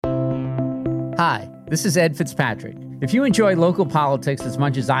Hi, this is Ed Fitzpatrick. If you enjoy local politics as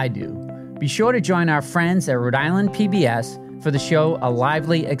much as I do, be sure to join our friends at Rhode Island PBS for the show A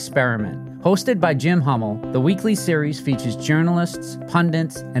Lively Experiment. Hosted by Jim Hummel, the weekly series features journalists,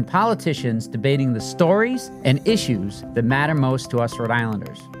 pundits, and politicians debating the stories and issues that matter most to us Rhode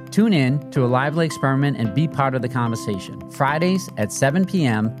Islanders. Tune in to A Lively Experiment and be part of the conversation. Fridays at 7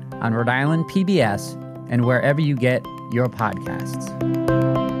 p.m. on Rhode Island PBS and wherever you get your podcasts.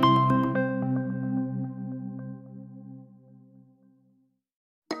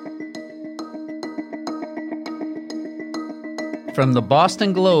 From the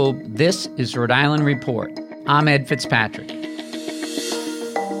Boston Globe, this is Rhode Island Report. I'm Ed Fitzpatrick.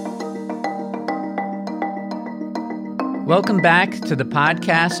 Welcome back to the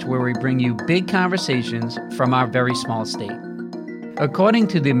podcast where we bring you big conversations from our very small state. According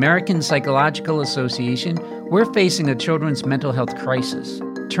to the American Psychological Association, we're facing a children's mental health crisis.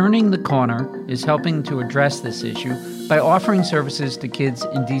 Turning the Corner is helping to address this issue by offering services to kids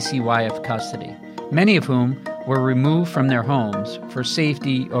in DCYF custody, many of whom were removed from their homes for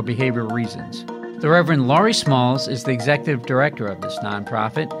safety or behavioral reasons. The Reverend Laurie Smalls is the executive director of this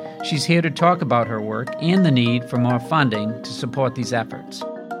nonprofit. She's here to talk about her work and the need for more funding to support these efforts.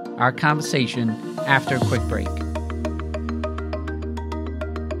 Our conversation after a quick break.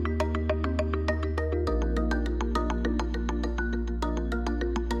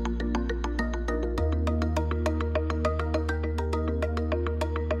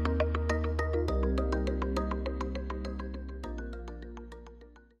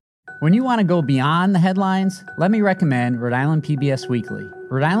 When you want to go beyond the headlines, let me recommend Rhode Island PBS Weekly.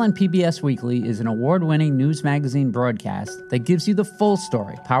 Rhode Island PBS Weekly is an award-winning news magazine broadcast that gives you the full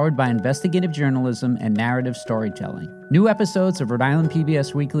story, powered by investigative journalism and narrative storytelling. New episodes of Rhode Island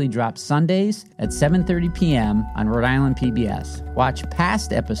PBS Weekly drop Sundays at 7:30 p.m. on Rhode Island PBS. Watch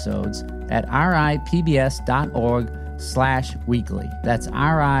past episodes at ripbs.org/weekly. That's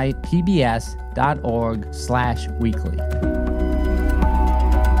ripbs.org/weekly.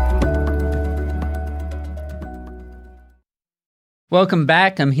 Welcome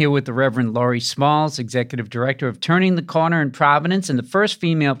back. I'm here with the Reverend Laurie Smalls, Executive Director of Turning the Corner in Providence and the first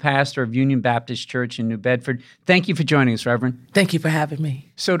female pastor of Union Baptist Church in New Bedford. Thank you for joining us, Reverend. Thank you for having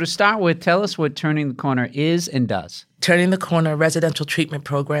me. So to start with, tell us what Turning the Corner is and does. Turning the Corner Residential Treatment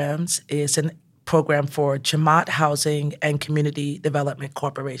Programs is an program for Jamaat Housing and Community Development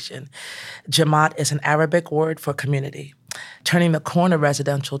Corporation. Jamaat is an Arabic word for community. Turning the Corner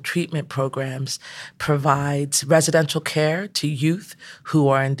Residential Treatment Programs provides residential care to youth who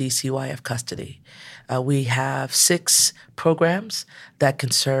are in DCYF custody. We have 6 programs that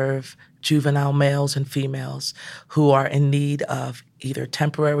can serve juvenile males and females who are in need of either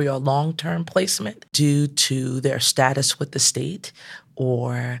temporary or long-term placement due to their status with the state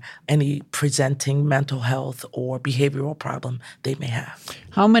or any presenting mental health or behavioral problem they may have.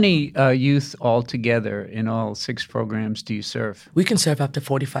 How many youth altogether in all 6 programs do you serve? We can serve up to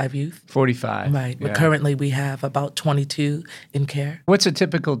 45 youth. 45. Right. Yeah. But currently we have about 22 in care. What's a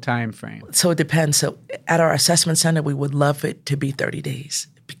typical time frame? So it depends. So at our assessment center, we would love it to be 30 days.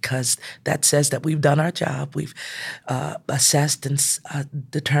 Because that says that we've done our job. We've assessed and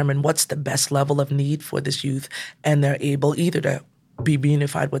determined what's the best level of need for this youth, and they're able either to be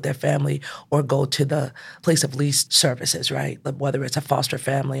reunified with their family or go to the place of least services, right? Whether it's a foster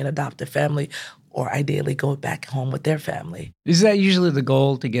family, an adoptive family, or ideally go back home with their family. Is that usually the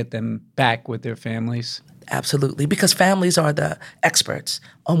goal, to get them back with their families? Absolutely, because families are the experts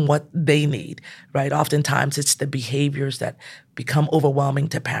on what they need, right? Oftentimes it's the behaviors that become overwhelming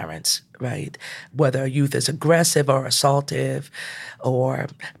to parents, right? Whether a youth is aggressive or assaultive or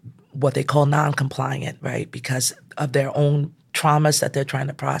what they call non-compliant, right? Because of their own traumas that they're trying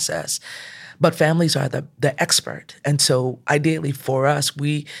to process. But families are the expert. And so ideally for us,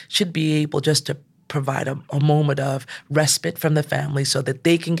 we should be able just to provide a moment of respite from the family so that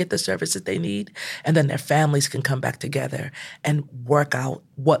they can get the services they need, and then their families can come back together and work out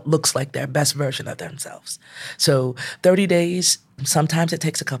what looks like their best version of themselves. So 30 days, sometimes it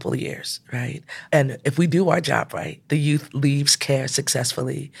takes a couple of years, right? And if we do our job right, the youth leaves care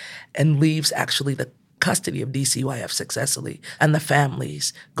successfully and leaves actually the custody of DCYF successfully, and the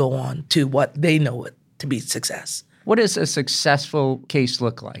families go on to what they know it to be success. What does a successful case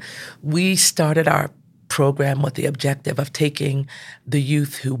look like? We started our program with the objective of taking the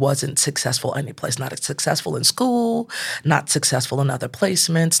youth who wasn't successful anyplace, not successful in school, not successful in other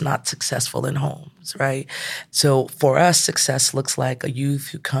placements, not successful in homes, right? So for us, success looks like a youth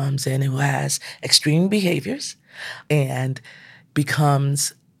who comes in who has extreme behaviors and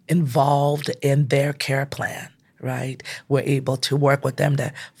becomes involved in their care plan, right? We're able to work with them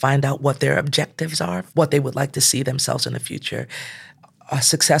to find out what their objectives are, what they would like to see themselves in the future. A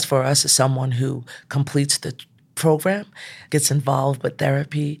success for us is someone who completes the program, gets involved with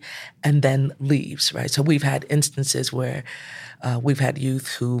therapy, and then leaves, right? So we've had instances where we've had youth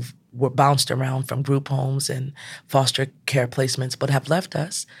who were bounced around from group homes and foster care placements, but have left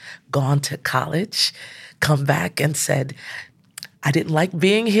us, gone to college, come back and said, I didn't like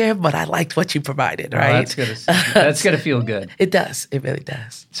being here, but I liked what you provided, right? That's gonna feel good. It does. It really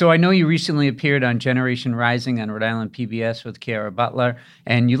does. So I know you recently appeared on Generation Rising on Rhode Island PBS with Kiara Butler,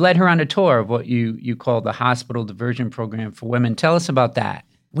 and you led her on a tour of what you call the Hospital Diversion Program for Women. Tell us about that.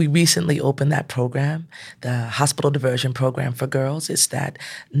 We recently opened that program, the Hospital Diversion Program for Girls. It's that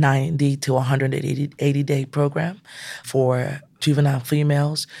 90 to 180-day program for juvenile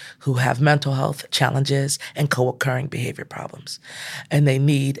females who have mental health challenges and co-occurring behavior problems. And they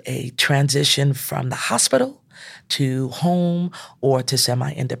need a transition from the hospital to home or to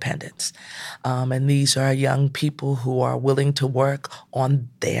semi-independence. And these are young people who are willing to work on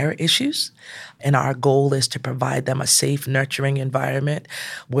their issues. And our goal is to provide them a safe, nurturing environment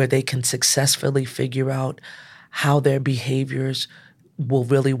where they can successfully figure out how their behaviors will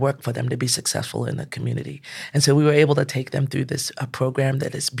really work for them to be successful in the community. And so we were able to take them through this program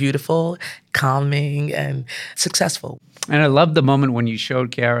that is beautiful, calming, and successful. And I love the moment when you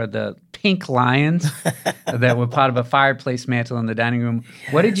showed Kiara the pink lions that were part of a fireplace mantle in the dining room.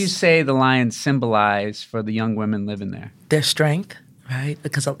 Yes. What did you say the lions symbolize for the young women living there? Their strength, right?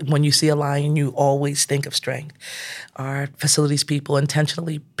 Because when you see a lion, you always think of strength. Our facilities people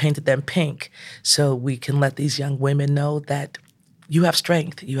intentionally painted them pink so we can let these young women know that you have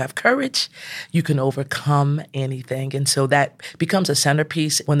strength, you have courage, you can overcome anything. And so that becomes a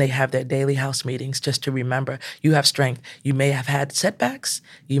centerpiece when they have their daily house meetings, just to remember you have strength. You may have had setbacks,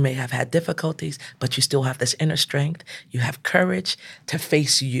 you may have had difficulties, but you still have this inner strength. You have courage to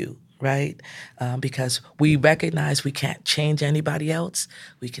face you, right? Because we recognize we can't change anybody else,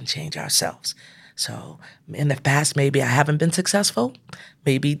 we can change ourselves. So in the past, maybe I haven't been successful.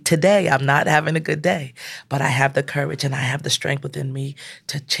 Maybe today I'm not having a good day, but I have the courage and I have the strength within me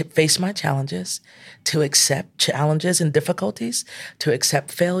to face my challenges, to accept challenges and difficulties, to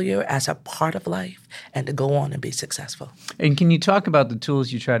accept failure as a part of life, and to go on and be successful. And can you talk about the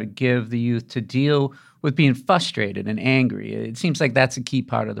tools you try to give the youth to deal with being frustrated and angry? It seems like that's a key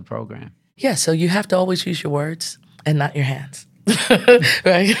part of the program. Yeah, so you have to always use your words and not your hands.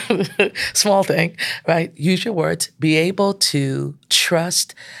 Right? Small thing, right? Use your words. Be able to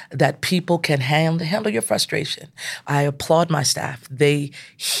trust that people can handle your frustration. I applaud my staff. They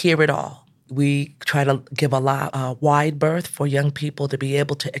hear it all. We try to give a wide berth for young people to be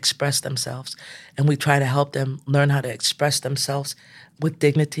able to express themselves. And we try to help them learn how to express themselves with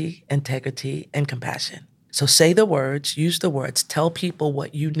dignity, integrity, and compassion. So say the words, use the words, tell people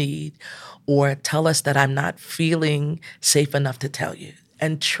what you need, or tell us that I'm not feeling safe enough to tell you.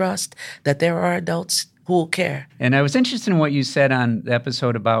 And trust that there are adults who will care. And I was interested in what you said on the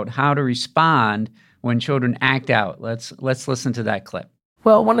episode about how to respond when children act out. Let's listen to that clip.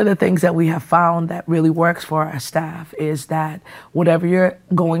 Well, one of the things that we have found that really works for our staff is that whatever you're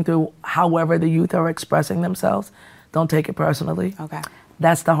going through, however the youth are expressing themselves, don't take it personally. Okay.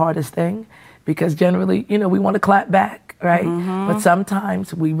 That's the hardest thing. Because generally, we want to clap back, right? Mm-hmm. But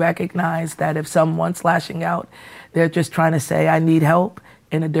sometimes we recognize that if someone's lashing out, they're just trying to say, I need help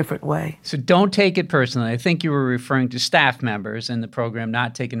in a different way. So don't take it personally. I think you were referring to staff members in the program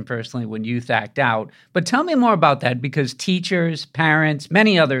not taking it personally when youth act out. But tell me more about that, because teachers, parents,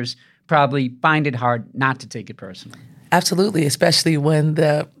 many others probably find it hard not to take it personally. Absolutely, especially when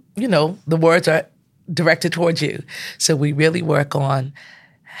the words are directed towards you. So we really work on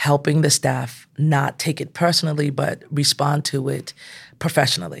helping the staff not take it personally, but respond to it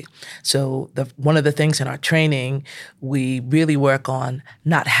professionally. So one of the things in our training, we really work on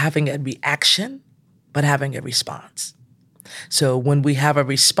not having a reaction, but having a response. So when we have a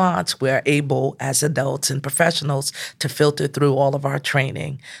response, we're able as adults and professionals to filter through all of our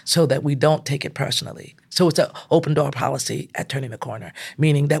training so that we don't take it personally. So it's an open door policy at Turning the Corner,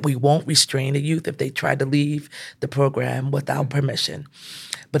 meaning that we won't restrain the youth if they try to leave the program without permission.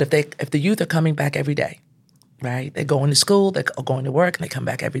 But if the youth are coming back every day, right? They're going to school, they're going to work, and they come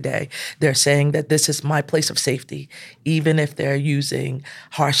back every day. They're saying that this is my place of safety, even if they're using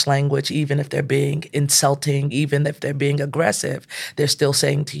harsh language, even if they're being insulting, even if they're being aggressive, they're still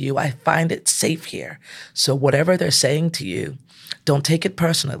saying to you, I find it safe here. So whatever they're saying to you, don't take it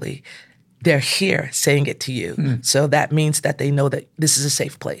personally. They're here saying it to you. So that means that they know that this is a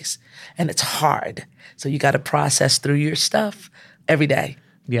safe place. And it's hard. So you got to process through your stuff every day.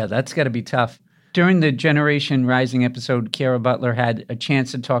 Yeah, that's got to be tough. During the Generation Rising episode, Kara Butler had a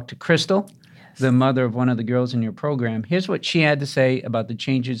chance to talk to Crystal, the mother of one of the girls in your program. Here's what she had to say about the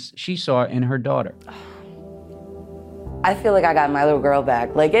changes she saw in her daughter. I feel like I got my little girl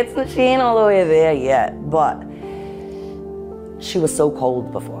back. Like, she ain't all the way there yet, but she was so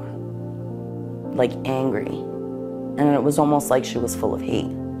cold before, like angry. And it was almost like she was full of hate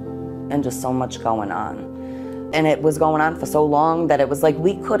and just so much going on. And it was going on for so long that it was like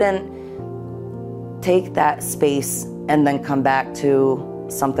we couldn't take that space and then come back to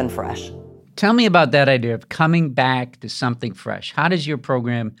something fresh. Tell me about that idea of coming back to something fresh. How does your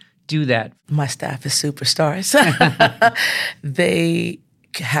program do that? My staff is superstars. They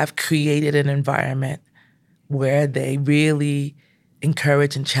have created an environment where they really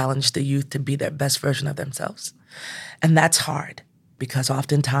encourage and challenge the youth to be their best version of themselves. And that's hard because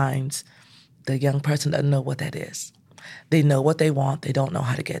oftentimes the young person doesn't know what that is. They know what they want. They don't know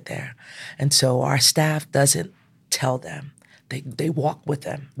how to get there. And so our staff doesn't tell them. They walk with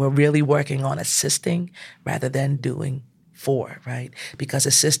them. We're really working on assisting rather than doing for, right? Because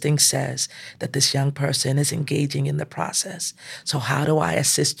assisting says that this young person is engaging in the process. So how do I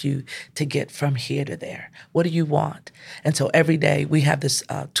assist you to get from here to there? What do you want? And so every day we have this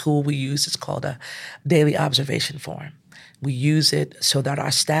tool we use. It's called a daily observation form. We use it so that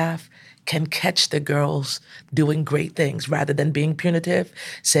our staff can catch the girls doing great things rather than being punitive,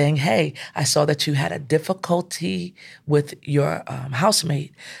 saying, hey, I saw that you had a difficulty with your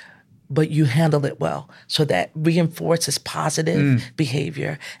housemate, but you handle it well. So that reinforces positive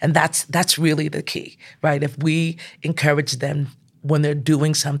behavior. And that's really the key, right? If we encourage them when they're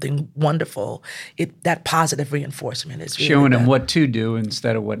doing something wonderful, that positive reinforcement is really showing them what to do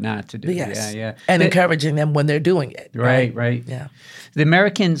instead of what not to do. Yes. Yeah. And encouraging them when they're doing it. Right. Yeah. The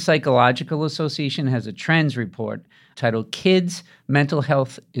American Psychological Association has a trends report titled Kids' Mental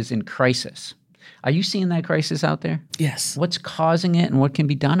Health is in Crisis. Are you seeing that crisis out there? Yes. What's causing it and what can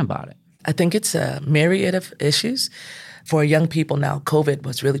be done about it? I think it's a myriad of issues. For young people now, COVID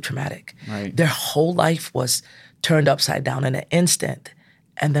was really traumatic. Right. Their whole life was turned upside down in an instant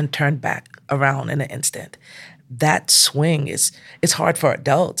and then turned back around in an instant. That swing it's hard for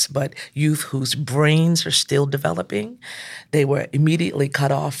adults, but youth whose brains are still developing, they were immediately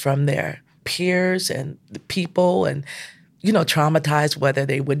cut off from their peers and the people and, traumatized whether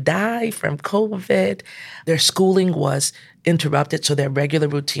they would die from COVID. Their schooling was interrupted, so their regular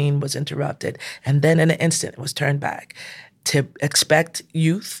routine was interrupted. And then in an instant, it was turned back. To expect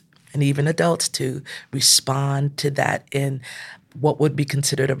youth and even adults to respond to that in what would be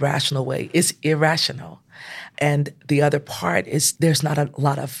considered a rational way is irrational. And the other part is there's not a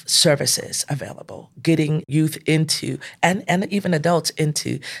lot of services available. Getting youth into, and even adults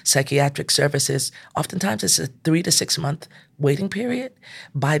into psychiatric services, oftentimes it's a 3 to 6 month waiting period.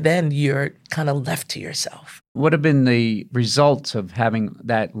 By then, you're kind of left to yourself. What have been the results of having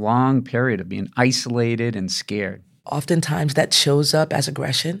that long period of being isolated and scared? Oftentimes that shows up as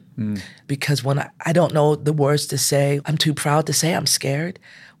aggression because when I don't know the words to say, I'm too proud to say I'm scared,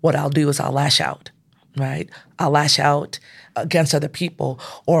 what I'll do is I'll lash out, right? I'll lash out against other people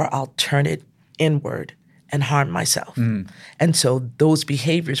or I'll turn it inward and harm myself. And so those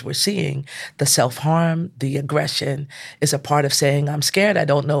behaviors we're seeing, the self-harm, the aggression, is a part of saying, I'm scared, I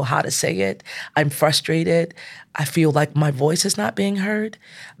don't know how to say it, I'm frustrated, I feel like my voice is not being heard.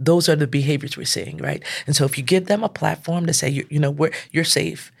 Those are the behaviors we're seeing, right? And so if you give them a platform to say, you're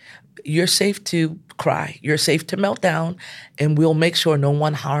safe. You're safe to cry. You're safe to melt down, and we'll make sure no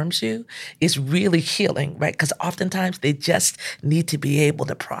one harms you, is really healing, right? Because oftentimes they just need to be able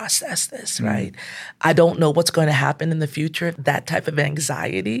to process this, right? I don't know what's going to happen in the future. That type of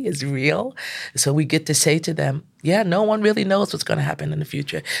anxiety is real. So we get to say to them, yeah, no one really knows what's going to happen in the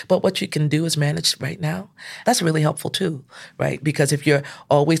future. But what you can do is manage right now. That's really helpful too, right? Because if you're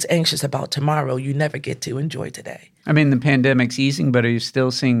always anxious about tomorrow, you never get to enjoy today. I mean, the pandemic's easing, but are you still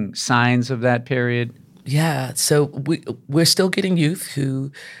seeing signs of that period? Yeah, so we're still getting youth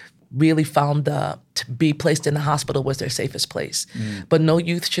who really found to be placed in the hospital was their safest place. But no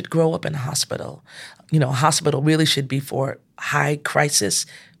youth should grow up in a hospital. A hospital really should be for high crisis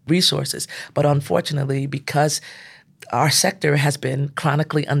resources. But unfortunately, because our sector has been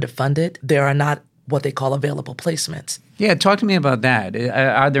chronically underfunded, there are not what they call available placements. Yeah, talk to me about that.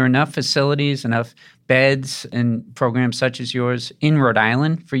 Are there enough facilities, enough beds and programs such as yours in Rhode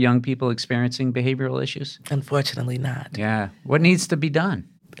Island for young people experiencing behavioral issues? Unfortunately not. Yeah. What needs to be done?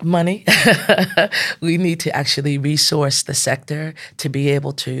 Money. We need to actually resource the sector to be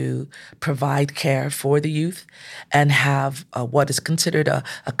able to provide care for the youth and have what is considered a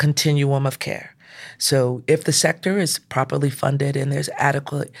continuum of care. So if the sector is properly funded and there's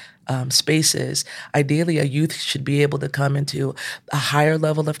adequate spaces, ideally a youth should be able to come into a higher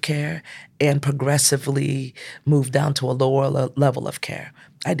level of care and progressively move down to a lower level of care,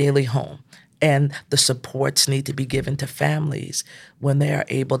 ideally home. And the supports need to be given to families when they are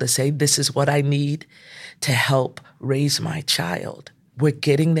able to say, this is what I need to help raise my child. We're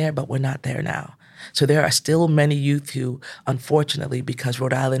getting there, but we're not there now. So there are still many youth who, unfortunately, because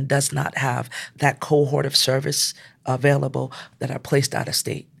Rhode Island does not have that cohort of service available, that are placed out of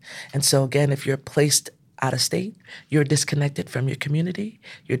state. And so again, if you're placed out of state, you're disconnected from your community,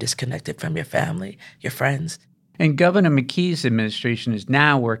 you're disconnected from your family, your friends. And Governor McKee's administration is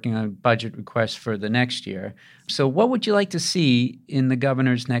now working on budget requests for the next year. So what would you like to see in the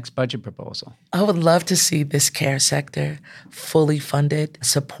governor's next budget proposal? I would love to see this care sector fully funded,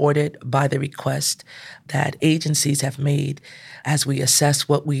 supported by the request that agencies have made as we assess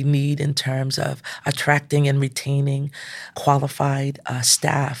what we need in terms of attracting and retaining qualified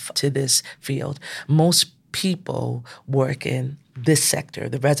staff to this field. Most people work in this sector,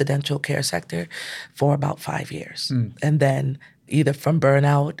 the residential care sector, for about 5 years. And then either from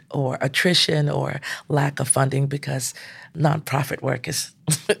burnout or attrition or lack of funding, because nonprofit work is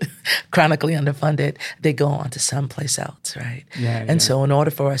chronically underfunded, they go on to someplace else, right? And so in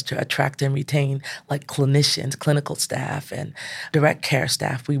order for us to attract and retain like clinicians, clinical staff, and direct care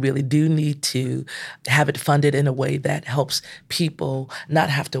staff, we really do need to have it funded in a way that helps people not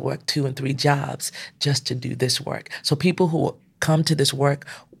have to work 2 and 3 jobs just to do this work. So people who come to this work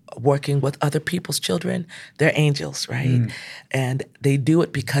working with other people's children, they're angels, right? And they do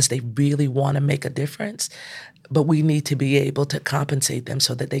it because they really want to make a difference. But we need to be able to compensate them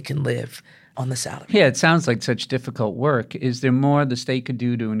so that they can live on the salary. Yeah, it sounds like such difficult work. Is there more the state could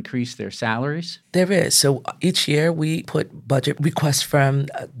do to increase their salaries? There is. So each year we put budget requests from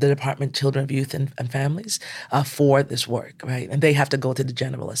the Department of Children, Youth, and Families for this work, right? And they have to go to the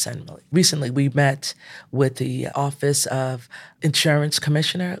General Assembly. Recently, we met with the Office of Insurance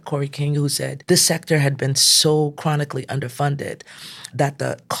Commissioner, Corey King, who said this sector had been so chronically underfunded that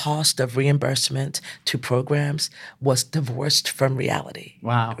the cost of reimbursement to programs was divorced from reality.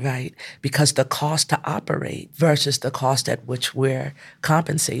 Wow. Right? Because the cost to operate versus the cost at which we're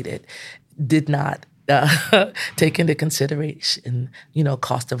compensated did not take into consideration,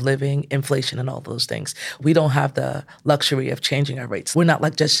 cost of living, inflation, and all those things. We don't have the luxury of changing our rates. We're not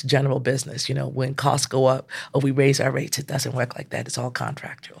like just general business. When costs go up or we raise our rates, it doesn't work like that. It's all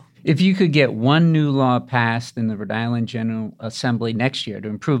contractual. If you could get one new law passed in the Rhode Island General Assembly next year to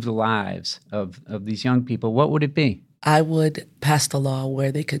improve the lives of these young people, what would it be? I would pass the law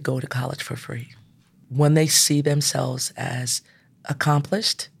where they could go to college for free. When they see themselves as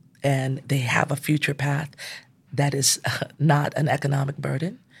accomplished and they have a future path that is not an economic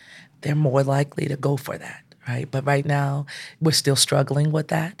burden, they're more likely to go for that. Right? But right now, we're still struggling with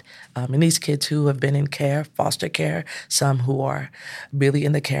that. And these kids who have been in care, foster care, some who are really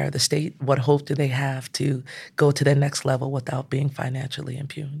in the care of the state, what hope do they have to go to the next level without being financially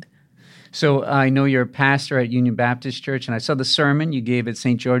impugned? So I know you're a pastor at Union Baptist Church, and I saw the sermon you gave at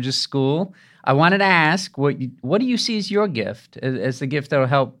St. George's School. I wanted to ask, what do you see as your gift, as the gift that will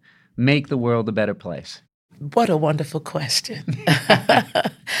help make the world a better place? What a wonderful question.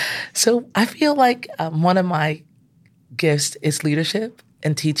 So I feel like one of my gifts is leadership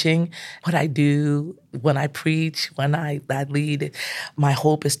and teaching. What I do when I preach, when I lead, my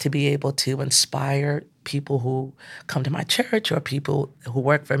hope is to be able to inspire people who come to my church or people who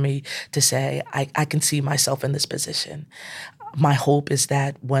work for me to say, I can see myself in this position. My hope is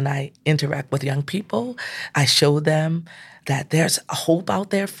that when I interact with young people, I show them that there's a hope out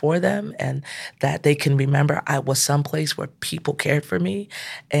there for them and that they can remember I was someplace where people cared for me.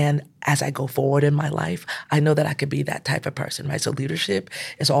 And as I go forward in my life, I know that I could be that type of person, right? So leadership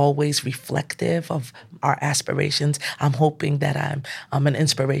is always reflective of our aspirations. I'm hoping that I'm an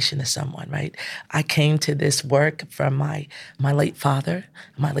inspiration to someone, right? I came to this work from my late father,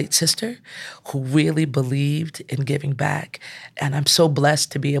 my late sister, who really believed in giving back. And I'm so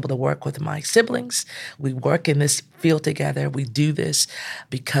blessed to be able to work with my siblings. We work in this field together. We do this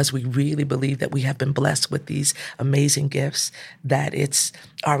because we really believe that we have been blessed with these amazing gifts, that it's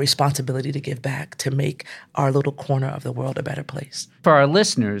our responsibility to give back, to make our little corner of the world a better place. For our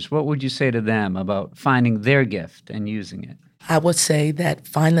listeners, what would you say to them about finding their gift and using it? I would say that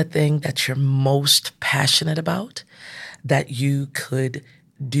find the thing that you're most passionate about, that you could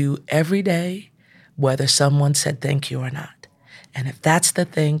do every day, whether someone said thank you or not. And if that's the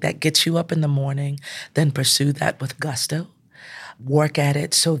thing that gets you up in the morning, then pursue that with gusto. Work at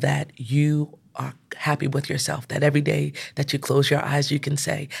it so that you are happy with yourself, that every day that you close your eyes, you can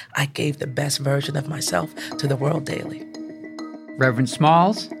say, I gave the best version of myself to the world daily. Reverend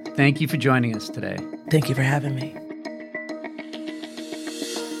Smalls, thank you for joining us today. Thank you for having me.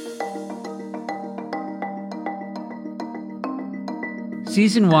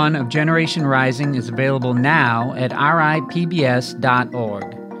 Season 1 of Generation Rising is available now at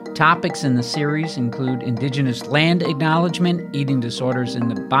ripbs.org. Topics in the series include Indigenous land acknowledgement, eating disorders in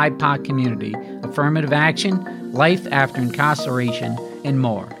the BIPOC community, affirmative action, life after incarceration, and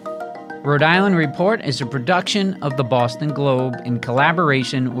more. Rhode Island Report is a production of the Boston Globe in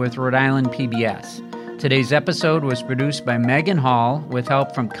collaboration with Rhode Island PBS. Today's episode was produced by Megan Hall with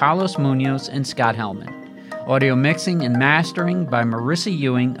help from Carlos Munoz and Scott Hellman. Audio mixing and mastering by Marissa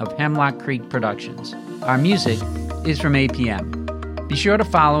Ewing of Hemlock Creek Productions. Our music is from APM. Be sure to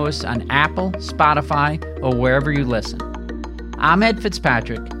follow us on Apple, Spotify, or wherever you listen. I'm Ed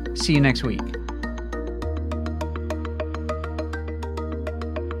Fitzpatrick. See you next week.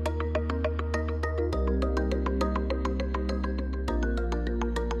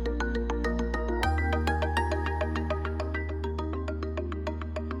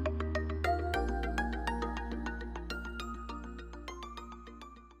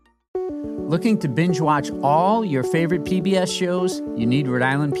 Looking to binge watch all your favorite PBS shows? You need Rhode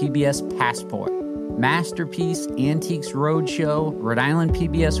Island PBS Passport, Masterpiece, Antiques Roadshow, Rhode Island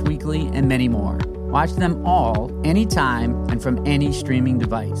PBS Weekly, and many more. Watch them all, anytime, and from any streaming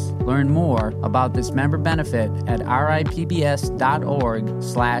device. Learn more about this member benefit at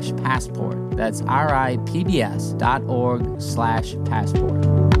ripbs.org/passport. That's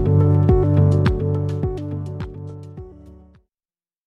ripbs.org/passport.